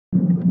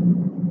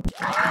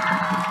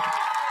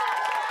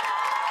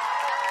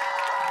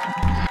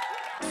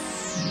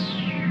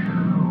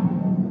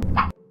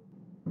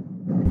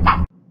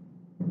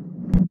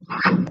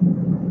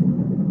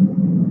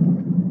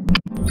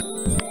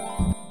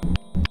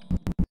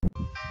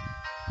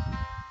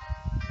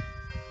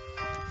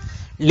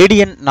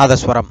லிடியன்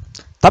நாதஸ்வரம்.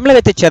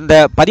 தமிழகத்தைச் சேர்ந்த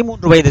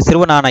 13 வயது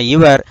சிறுவனான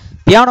இவர்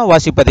பியானோ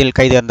வாசிப்பதில்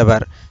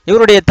கைதேர்ந்தவர்.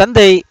 இவருடைய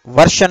தந்தை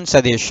வர்ஷன்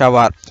சதீஷ்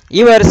ஆவார்.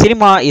 இவர்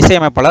சினிமா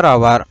இசையமைப்பாளர்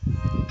ஆவார்.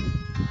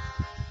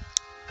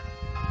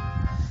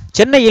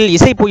 சென்னையில்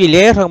இசைப்புயல்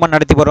ஏ ரஹ்மான்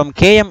நடத்தி வரும்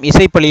KM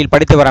இசைப்பள்ளியில்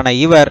படித்தவரான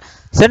இவர்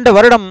சென்ற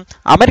வருடம்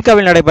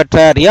அமெரிக்காவில்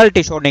நடைபெற்ற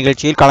ரியாலிட்டி ஷோ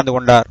நிகழ்ச்சியில் கலந்து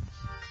கொண்டார்.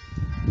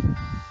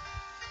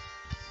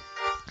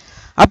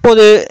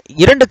 அப்போது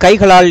 2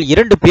 கைகளால்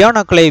 2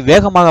 பியானோக்களை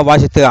வேகமாக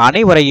வாசித்து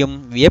அனைவரையும்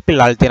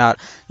வியப்பில் ஆழ்த்தினார்.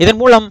 இதன்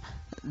மூலம்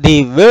தி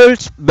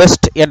வேர்ல்ட்ஸ்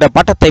பெஸ்ட் என்ற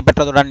பட்டத்தை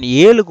பெற்றதுடன்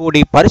 7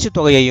 கோடி பரிசு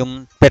தொகையையும்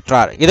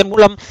பெற்றார். இதன்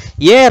மூலம்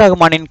ஏ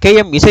ரஹ்மானின்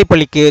KM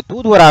இசைப்பள்ளிக்கு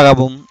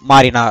தூதுவராகவும்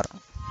மாறினார்.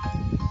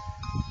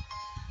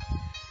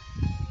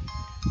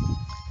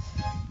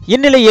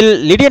 இந்நிலையில்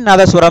லிடியன்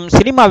நாதஸ்வரம்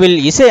சினிமாவில்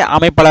இசை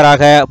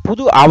அமைப்பாளராக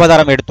புது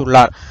அவதாரம்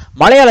எடுத்துள்ளார்.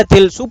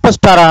 மலையாளத்தில் சூப்பர்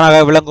ஸ்டாராக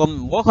விளங்கும்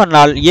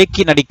மோகன்லால்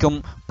இயக்கி நடிக்கும்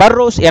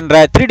பர்ரோஸ்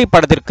என்ற 3D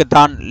படத்திற்கு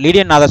தான்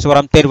லிடியன்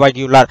நாதஸ்வரம்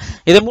தேர்வாகியுள்ளார்.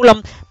 இதன்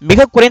மூலம்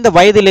மிக குறைந்த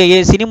வயதிலேயே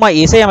சினிமா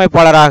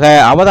இசையமைப்பாளராக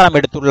அவதாரம்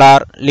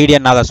எடுத்துள்ளார்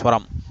லிடியன்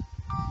நாதஸ்வரம்.